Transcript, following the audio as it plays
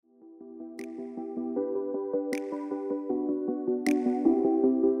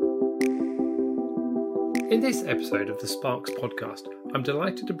In this episode of the Sparks podcast, I'm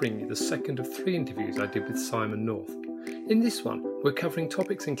delighted to bring you the second of 3 interviews I did with Simon North. In this one, we're covering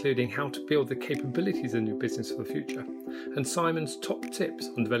topics including how to build the capabilities in your business for the future, and Simon's top tips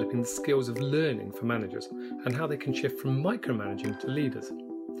on developing the skills of learning for managers and how they can shift from micromanaging to leaders.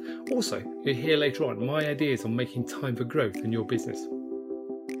 Also, you'll hear later on my ideas on making time for growth in your business.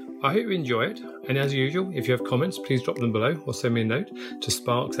 I hope you enjoy it, and as usual, if you have comments, please drop them below or send me a note to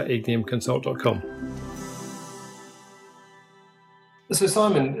sparks@igniumconsult.com. So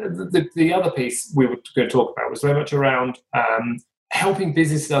Simon, the other piece we were going to talk about was very much around helping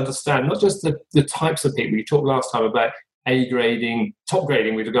businesses understand not just the types of people. You talked last time about A grading, top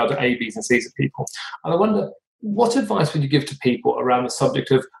grading with regard to A, Bs and Cs of people. And I wonder, what advice would you give to people around the subject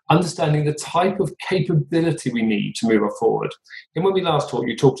of understanding the type of capability we need to move forward? And when we last talked,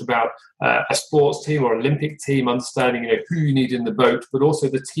 you talked about a sports team or Olympic team, understanding who you need in the boat, but also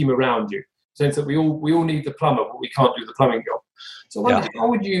the team around you. Sense that we all need the plumber, but we can't do the plumbing job. So how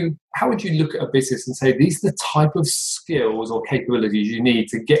would you look at a business and say these are the type of skills or capabilities you need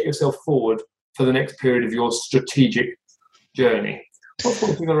to get yourself forward for the next period of your strategic journey? What's the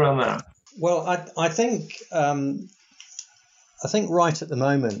thing around that? Well, I think right at the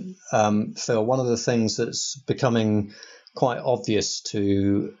moment, Phil, one of the things that's becoming quite obvious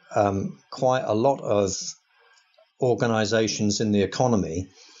to quite a lot of organisations in the economy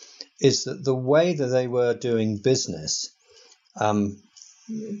is that the way that they were doing business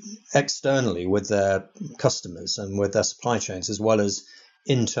externally with their customers and with their supply chains, as well as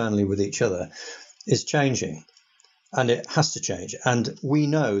internally with each other, is changing. And it has to change. And we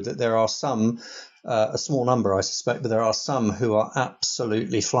know that there are some, a small number, I suspect, but there are some who are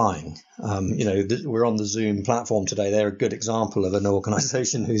absolutely flying. We're on the Zoom platform today. They're a good example of an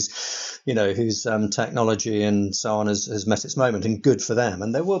organisation whose technology and so on has met its moment, and good for them.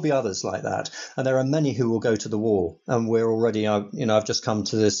 And there will be others like that. And there are many who will go to the wall. And we're already, I've just come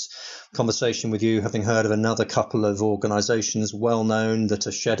to this conversation with you, having heard of another couple of organisations well known that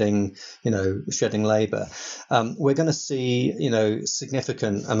are shedding labour. We're going to see,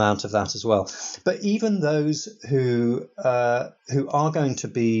 significant amount of that as well. But even those who are going to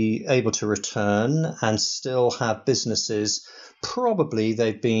be able to return and still have businesses, probably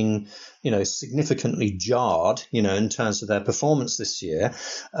they've been, significantly jarred, in terms of their performance this year,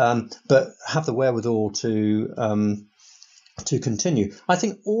 but have the wherewithal to continue. I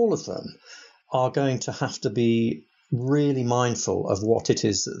think all of them are going to have to be really mindful of what it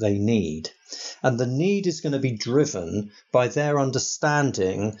is that they need. And the need is going to be driven by their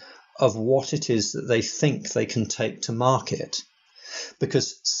understanding of what it is that they think they can take to market.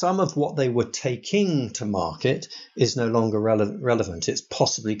 Because some of what they were taking to market is no longer relevant. It's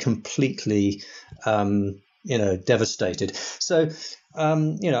possibly completely devastated. So, I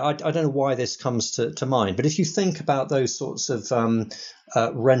don't know why this comes to mind, but if you think about those sorts of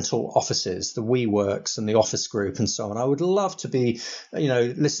rental offices, the WeWorks and the Office Group and so on, I would love to be,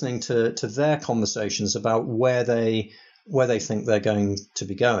 listening to their conversations about where they think they're going to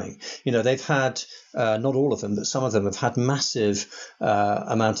be going. They've had, not all of them, but some of them have had massive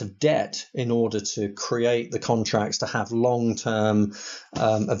amount of debt in order to create the contracts to have long-term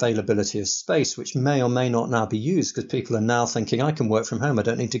availability of space, which may or may not now be used because people are now thinking, I can work from home. I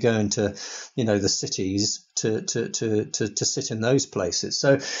don't need to go into, the cities to sit in those places.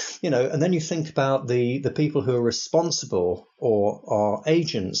 So, and then you think about the people who are responsible or are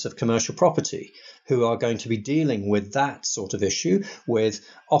agents of commercial property, who are going to be dealing with that sort of issue, with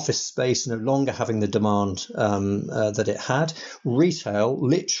office space no longer having the demand that it had, retail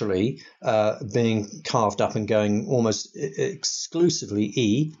literally being carved up and going almost exclusively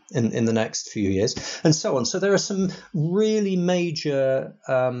E in the next few years, and so on. So there are some really major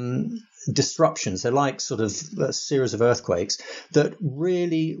disruptions. They're like sort of a series of earthquakes that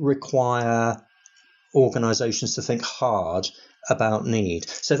really require organizations to think hard about need.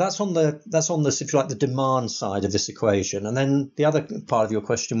 So that's on this, if you like, the demand side of this equation. And then the other part of your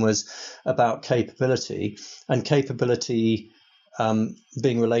question was about capability, and capability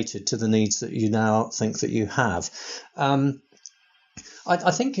being related to the needs that you now think that you have.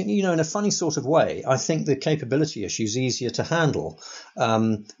 I think, in a funny sort of way, I think the capability issue is easier to handle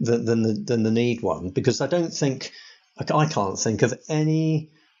than the need one, because I can't think of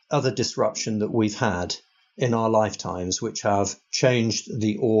any other disruption that we've had in our lifetimes which have changed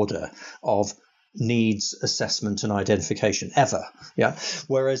the order of needs assessment and identification ever. Yeah.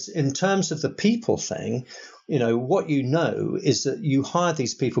 Whereas in terms of the people thing, what is that you hired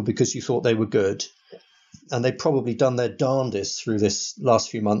these people because you thought they were good. they've probably done their darndest through this last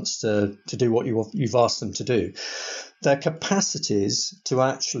few months to do what you've asked them to do. Their capacities to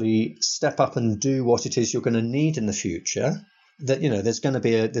actually step up and do what it is you're going to need in the future, that there's going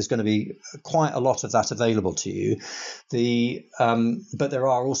to be quite a lot of that available to you. But there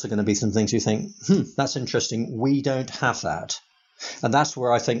are also going to be some things you think, that's interesting. We don't have that. And that's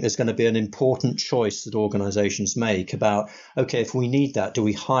where I think there's going to be an important choice that organizations make about, okay, if we need that, do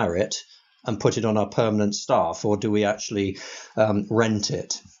we hire it and put it on our permanent staff, or do we actually rent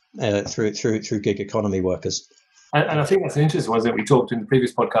it through gig economy workers? And I think that's an interesting one that we talked in the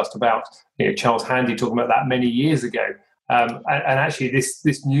previous podcast about, Charles Handy talking about that many years ago. And actually,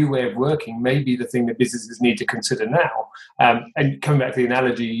 this new way of working may be the thing that businesses need to consider now. And coming back to the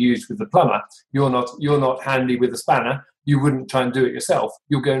analogy you used with the plumber, you're not handy with a spanner. You wouldn't try and do it yourself.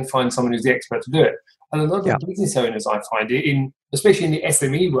 You'll go and find someone who's the expert to do it. And a lot of business owners, I find, especially in the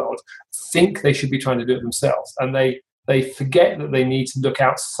SME world, think they should be trying to do it themselves, and they forget that they need to look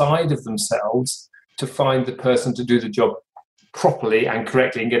outside of themselves to find the person to do the job properly and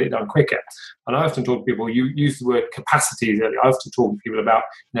correctly and get it done quicker. And I often talk to people, you use the word capacities earlier, I often talk to people about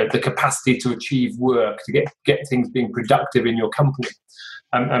the capacity to achieve work, to get things being productive in your company.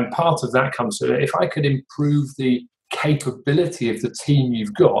 And part of that comes to, if I could improve the capability of the team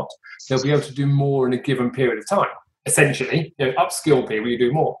you've got, they'll be able to do more in a given period of time. Essentially, upskill people, you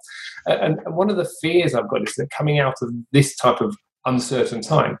do more. And one of the fears I've got is that coming out of this type of uncertain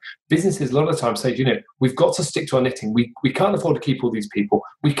time, businesses a lot of times say, we've got to stick to our knitting. We can't afford to keep all these people.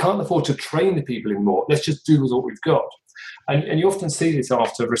 We can't afford to train the people anymore. Let's just do with what we've got. And you often see this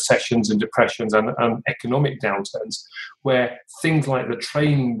after recessions and depressions and economic downturns, where things like the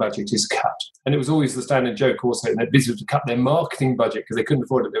training budget is cut. And it was always the standard joke also that businesses would cut their marketing budget because they couldn't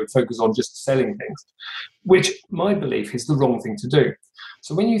afford it. They would focus on just selling things, which my belief is the wrong thing to do.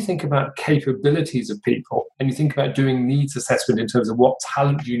 So when you think about capabilities of people and you think about doing needs assessment in terms of what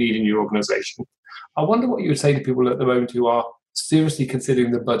talent you need in your organization, I wonder what you would say to people at the moment who are seriously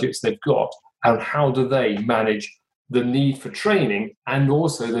considering the budgets they've got, and how do they manage the need for training and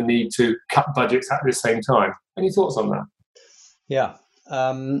also the need to cut budgets at the same time? Any thoughts on that? Yeah,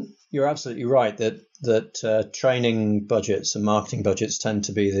 you're absolutely right that training budgets and marketing budgets tend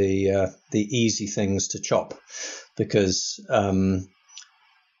to be the easy things to chop, because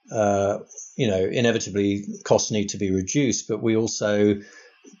inevitably costs need to be reduced, but we also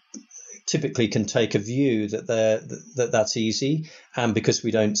typically can take a view that that's easy, and because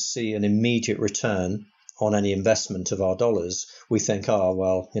we don't see an immediate return on any investment of our dollars, we think,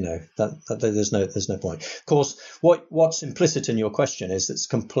 there's no point. Of course, what's implicit in your question is that's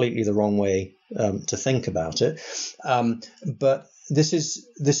completely the wrong way to think about it. But this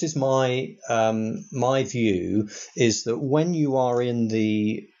is my view, is that when you are in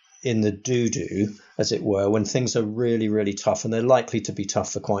the doo-doo, as it were, when things are really, really tough, and they're likely to be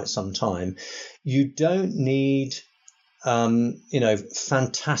tough for quite some time, you don't need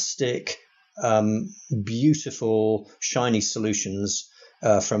fantastic, beautiful, shiny solutions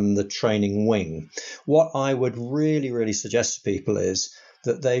from the training wing. What I would really, really suggest to people is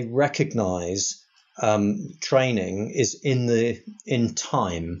that they recognize training is in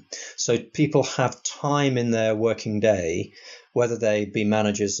time. So people have time in their working day, whether they be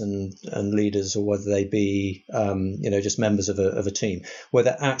managers and leaders, or whether they be just members of a team, where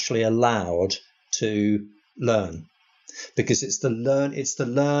they're actually allowed to learn. Because it's the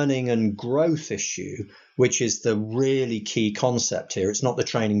learning and growth issue which is the really key concept here. It's not the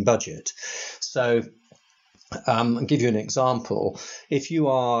training budget. So I'll give you an example. If you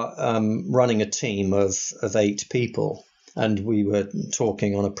are running a team of 8 people, and we were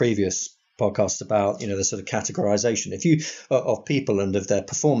talking on a previous podcast about the sort of categorization of people and of their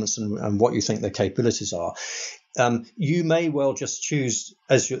performance and what you think their capabilities are. You may well just choose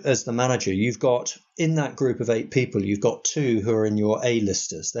as the manager. You've got in that group of 8 people, you've got 2 who are in your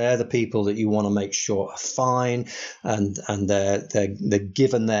A-listers. They're the people that you want to make sure are fine, and they're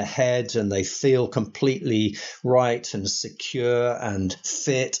given their head, and they feel completely right and secure and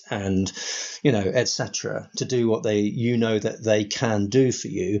fit, and etc. to do what that they can do for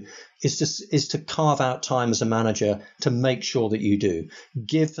you. Is to carve out time as a manager to make sure that you do.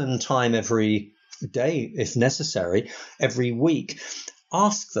 Give them time every day, if necessary, every week.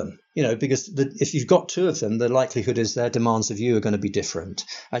 Ask them, because if you've got 2 of them, the likelihood is their demands of you are going to be different,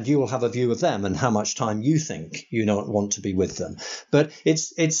 and you will have a view of them and how much time you think you want to be with them. But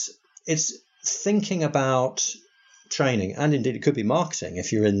it's thinking about training, and indeed it could be marketing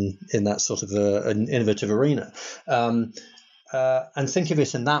if you're in that sort of an innovative arena. And think of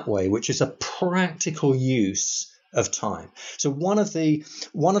it in that way, which is a practical use of time. So one of the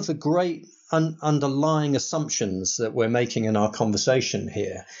great underlying assumptions that we're making in our conversation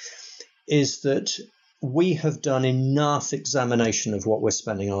here is that we have done enough examination of what we're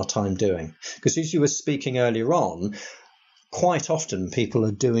spending our time doing. Because as you were speaking earlier on, quite often people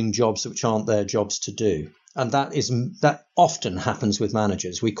are doing jobs which aren't their jobs to do. And that often happens with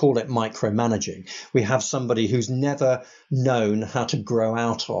managers. We call it micromanaging. We have somebody who's never known how to grow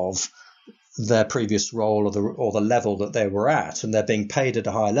out of their previous role or the level that they were at, and they're being paid at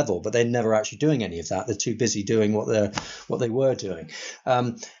a higher level, but they're never actually doing any of that. They're too busy doing what they were doing.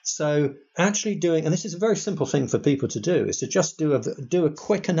 So actually doing, and this is a very simple thing for people to do, is to just do a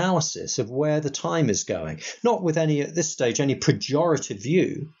quick analysis of where the time is going, not with any at this stage any pejorative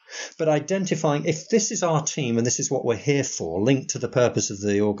view, but identifying if this is our team and this is what we're here for, linked to the purpose of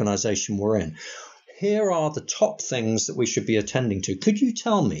the organisation we're in. Here are the top things that we should be attending to. Could you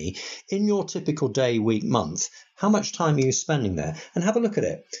tell me, in your typical day, week, month, how much time are you spending there? And have a look at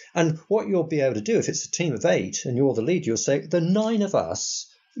it. And what you'll be able to do, if it's a team of 8 and you're the lead, you'll say, the 9 of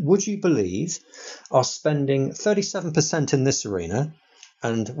us, would you believe, are spending 37% in this arena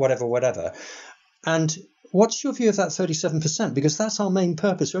and whatever. And what's your view of that 37%? Because that's our main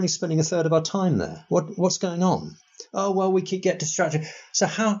purpose. We're only spending a third of our time there. What's going on? Oh, well, we could get distracted. So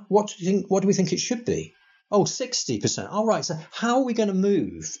what do we think it should be? Oh, 60%. All right. So how are we going to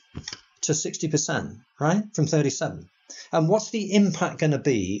move to 60%, right? From 37? And what's the impact going to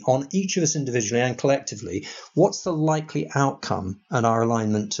be on each of us individually and collectively? What's the likely outcome and our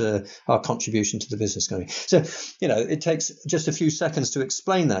alignment to our contribution to the business going to be? So, it takes just a few seconds to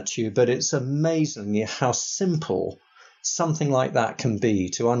explain that to you, but it's amazing how simple something like that can be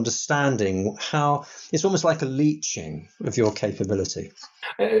to understanding how it's almost like a leeching of your capability.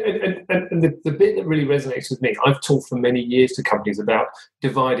 And the bit that really resonates with me, I've talked for many years to companies about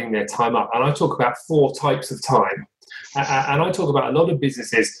dividing their time up, and I talk about 4 types of time. And I talk about a lot of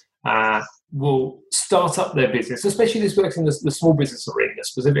businesses will start up their business, especially this works in the small business arena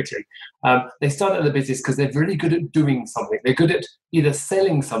specifically. They start up their business because they're really good at doing something. They're good at either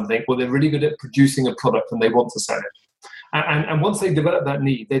selling something or they're really good at producing a product and they want to sell it. And once they develop that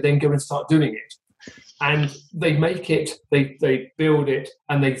need, they then go and start doing it. And they make it, they build it,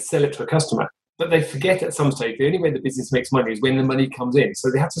 and they sell it to a customer. But they forget at some stage the only way the business makes money is when the money comes in. So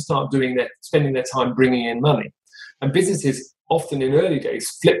they have to start spending their time bringing in money. And businesses often in early days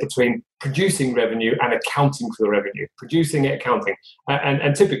flip between producing revenue and accounting for the revenue, producing it, accounting.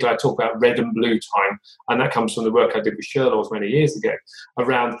 And typically I talk about red and blue time, and that comes from the work I did with Sherlock many years ago,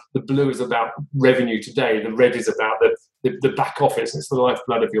 around the blue is about revenue today, the red is about the back office, it's the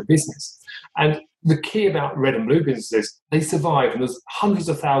lifeblood of your business. And the key about red and blue businesses, they survive, and there's hundreds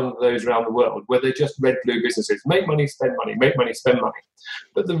of thousands of those around the world where they're just red-blue businesses. Make money, spend money, make money, spend money.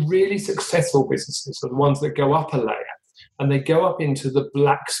 But the really successful businesses are the ones that go up a layer, and they go up into the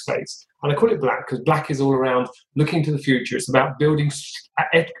black space. And I call it black because black is all around looking to the future. It's about building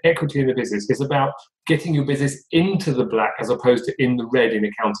equity in the business. It's about getting your business into the black as opposed to in the red in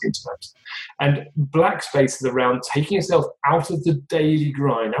accounting terms. And black space is around taking yourself out of the daily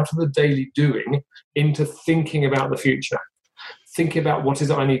grind, out of the daily doing, into thinking about the future. Thinking about what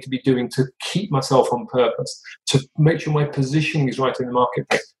is it I need to be doing to keep myself on purpose, to make sure my positioning is right in the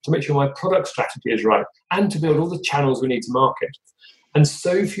marketplace, to make sure my product strategy is right, and to build all the channels we need to market. And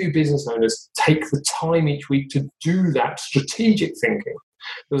so few business owners take the time each week to do that strategic thinking.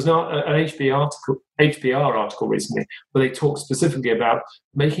 There was an HBR article recently where they talk specifically about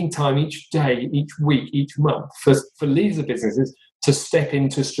making time each day, each week, each month for leaders of businesses to step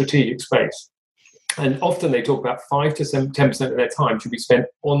into strategic space. And often they talk about 5 to 10% of their time should be spent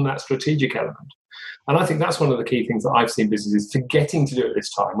on that strategic element. And I think that's one of the key things that I've seen businesses forgetting to do at this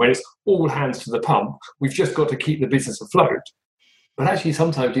time, when it's all hands to the pump. We've just got to keep the business afloat. But actually,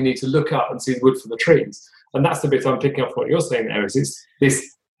 sometimes you need to look up and see the wood for the trees. And that's the bit I'm picking up what you're saying there, is it's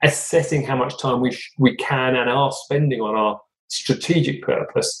this assessing how much time we can and are spending on our strategic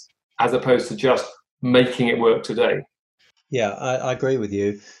purpose, as opposed to just making it work today. Yeah, I agree with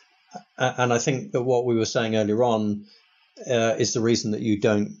you. And I think that what we were saying earlier on is the reason that you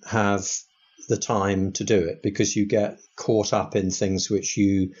don't have the time to do it, because you get caught up in things which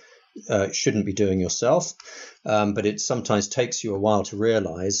you shouldn't be doing yourself. But it sometimes takes you a while to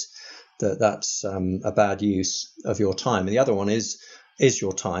realize that that's a bad use of your time. And the other one is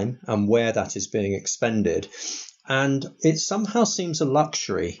your time and where that is being expended. And it somehow seems a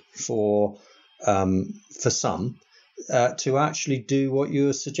luxury for some to actually do what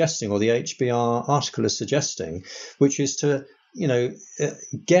you're suggesting, or the HBR article is suggesting, which is to,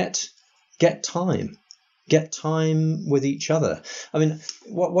 get time with each other. I mean,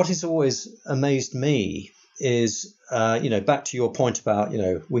 what has always amazed me is, back to your point about,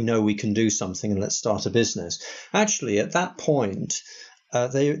 we know we can do something and let's start a business. Actually, at that point,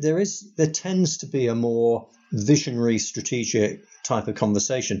 there tends to be a more visionary, strategic type of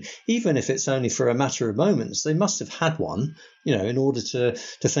conversation, even if it's only for a matter of moments. They must have had one, in order to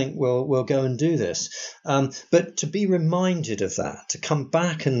think, well, we'll go and do this. But to be reminded of that, to come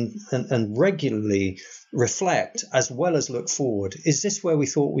back and regularly reflect as well as look forward. Is this where we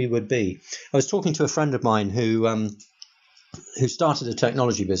thought we would be? I was talking to a friend of mine who started a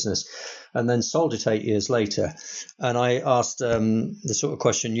technology business and then sold it 8 years later. And I asked the sort of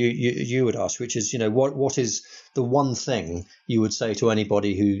question you would ask, which is, what is the one thing you would say to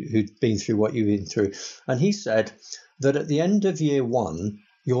anybody who'd been through what you've been through? And he said that at the end of year one,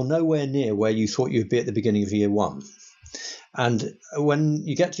 you're nowhere near where you thought you'd be at the beginning of year one. And when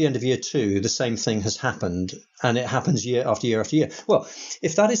you get to the end of year two, the same thing has happened, and it happens year after year after year. Well,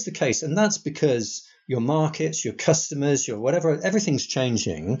 if that is the case, and that's because your markets, your customers, your whatever, everything's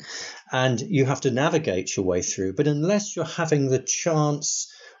changing, and you have to navigate your way through. But unless you're having the chance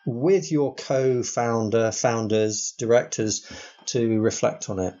with your founders, directors, to reflect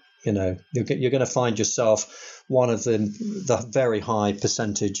on it, you're going to find yourself one of the very high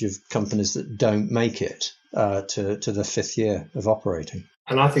percentage of companies that don't make it to the fifth year of operating.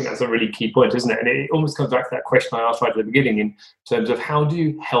 And I think that's a really key point, isn't it? And it almost comes back to that question I asked right at the beginning in terms of how do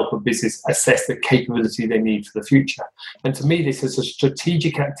you help a business assess the capability they need for the future? And to me, this is a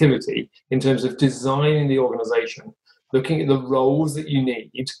strategic activity in terms of designing the organization, looking at the roles that you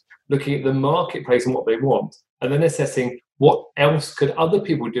need, looking at the marketplace and what they want, and then assessing what else could other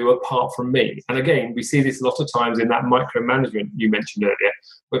people do apart from me. And again, we see this a lot of times in that micromanagement you mentioned earlier,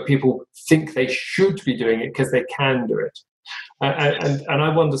 where people think they should be doing it because they can do it. And I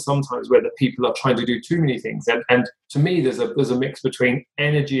wonder sometimes whether people are trying to do too many things. And to me, there's a mix between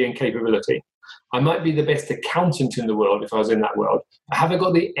energy and capability. I might be the best accountant in the world if I was in that world. But have I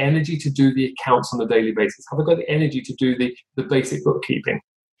got the energy to do the accounts on a daily basis? Have I got the energy to do the basic bookkeeping?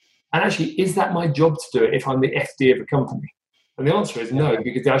 And actually, is that my job to do it if I'm the FD of a company? And the answer is no,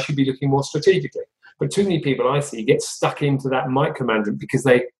 because I should be looking more strategically. But too many people I see get stuck into that micromanagement because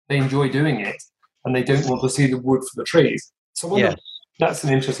they enjoy doing it and they don't want to see the wood for the trees. So I wonder, that's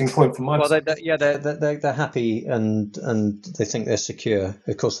an interesting point from my perspective. They're happy and they think they're secure.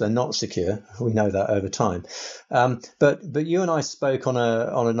 Of course, they're not secure. We know that over time. But you and I spoke on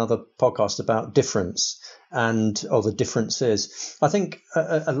another podcast about difference or the differences. I think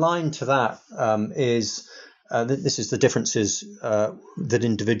a line to that is this is the differences that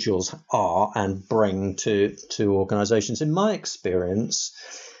individuals are and bring to organizations. In my experience,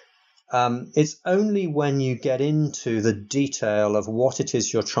 it's only when you get into the detail of what it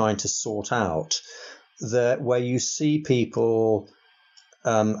is you're trying to sort out where you see people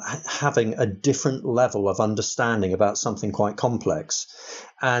having a different level of understanding about something quite complex.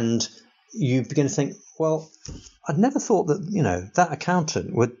 And you begin to think, well, I'd never thought that, that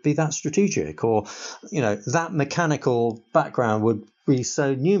accountant would be that strategic, or, that mechanical background would be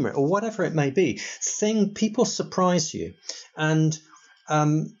so numerate, or whatever it may be. People surprise you. And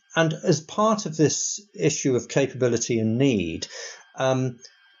as part of this issue of capability and need,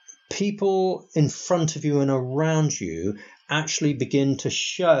 people in front of you and around you actually begin to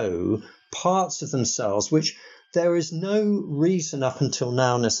show parts of themselves which there is no reason up until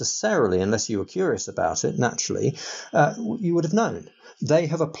now necessarily, unless you were curious about it, naturally, you would have known. They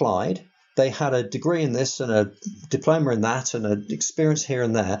have applied. They had a degree in this and a diploma in that and an experience here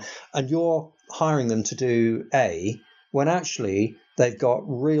and there, and you're hiring them to do A when actually they've got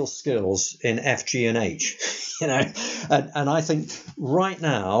real skills in F, G, and H, And I think right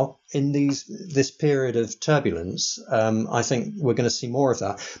now in this period of turbulence, I think we're going to see more of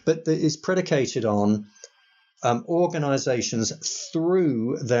that. But it's predicated on organizations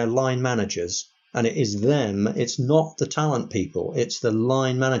through their line managers. And it is them, it's not the talent people, it's the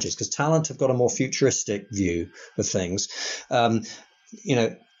line managers, because talent have got a more futuristic view of things. How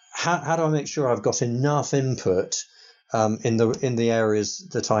do I make sure I've got enough input in the areas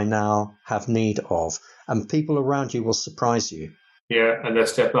that I now have need of? And people around you will surprise you. Yeah, and they'll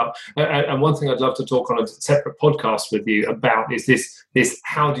step up. And one thing I'd love to talk on a separate podcast with you about is this: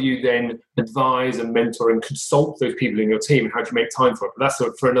 how do you then advise and mentor and consult those people in your team, and how do you make time for it? But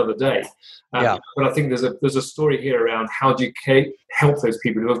that's for another day. But I think there's a story here around how do you help those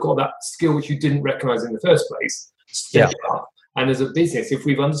people who have got that skill which you didn't recognize in the first place step up. And as a business, if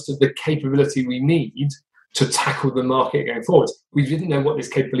we've understood the capability we need, to tackle the market going forward. We didn't know what this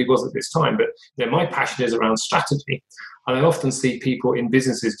capability was at this time, but my passion is around strategy. And I often see people in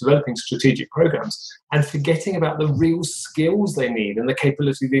businesses developing strategic programs and forgetting about the real skills they need and the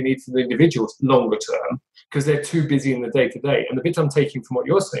capability they need for the individuals longer term, because they're too busy in the day-to-day. And the bit I'm taking from what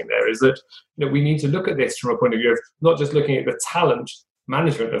you're saying there is that we need to look at this from a point of view of not just looking at the talent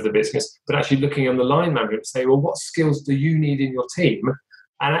management of the business, but actually looking on the line management and say, well, what skills do you need in your team?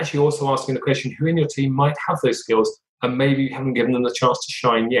 And actually also asking the question, who in your team might have those skills and maybe you haven't given them the chance to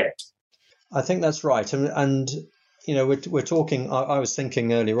shine yet. I think that's right. And we're talking, I was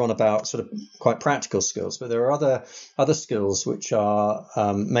thinking earlier on about sort of quite practical skills, but there are other skills which are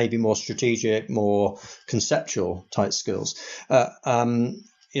maybe more strategic, more conceptual type skills.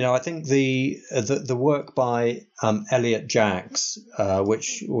 I think the work by Elliot Jacks,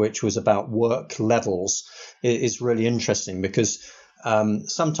 which was about work levels, is really interesting because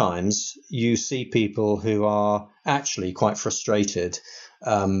sometimes you see people who are actually quite frustrated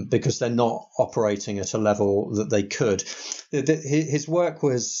because they're not operating at a level that they could. His work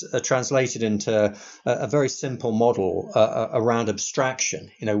was translated into a very simple model around abstraction.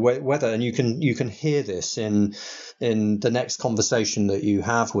 Whether, and you can hear this in the next conversation that you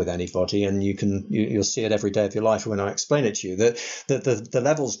have with anybody, and you'll see it every day of your life when I explain it to you. That the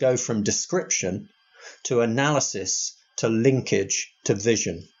levels go from description to analysis to linkage to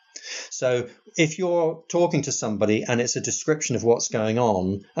vision. So if you're talking to somebody and it's a description of what's going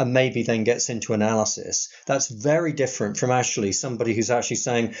on and maybe then gets into analysis, that's very different from actually somebody who's actually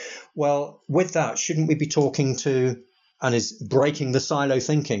saying, well, with that, shouldn't we be talking to, and is breaking the silo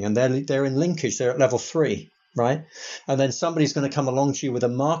thinking, and they're in linkage, they're at level 3. Right. And then somebody's going to come along to you with a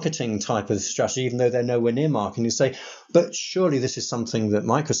marketing type of strategy, even though they're nowhere near marketing. You say, but surely this is something that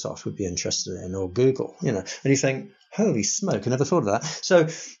Microsoft would be interested in, or Google, and you think, holy smoke, I never thought of that. So,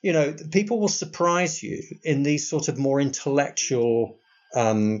 people will surprise you in these sort of more intellectual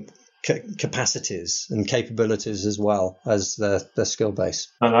capacities and capabilities as well as their skill base.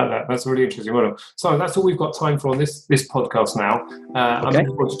 I like that. That's a really interesting model. So that's all we've got time for on this podcast now. Okay. I'm looking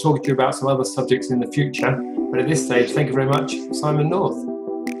forward to talking to you about some other subjects in the future. But at this stage, thank you very much, Simon North.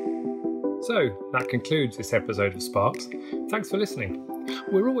 So that concludes this episode of Sparks. Thanks for listening.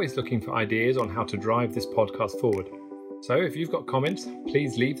 We're always looking for ideas on how to drive this podcast forward. So if you've got comments,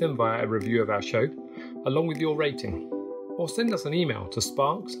 please leave them via a review of our show, along with your rating. Or send us an email to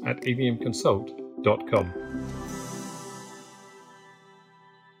sparks@iliumconsult.com.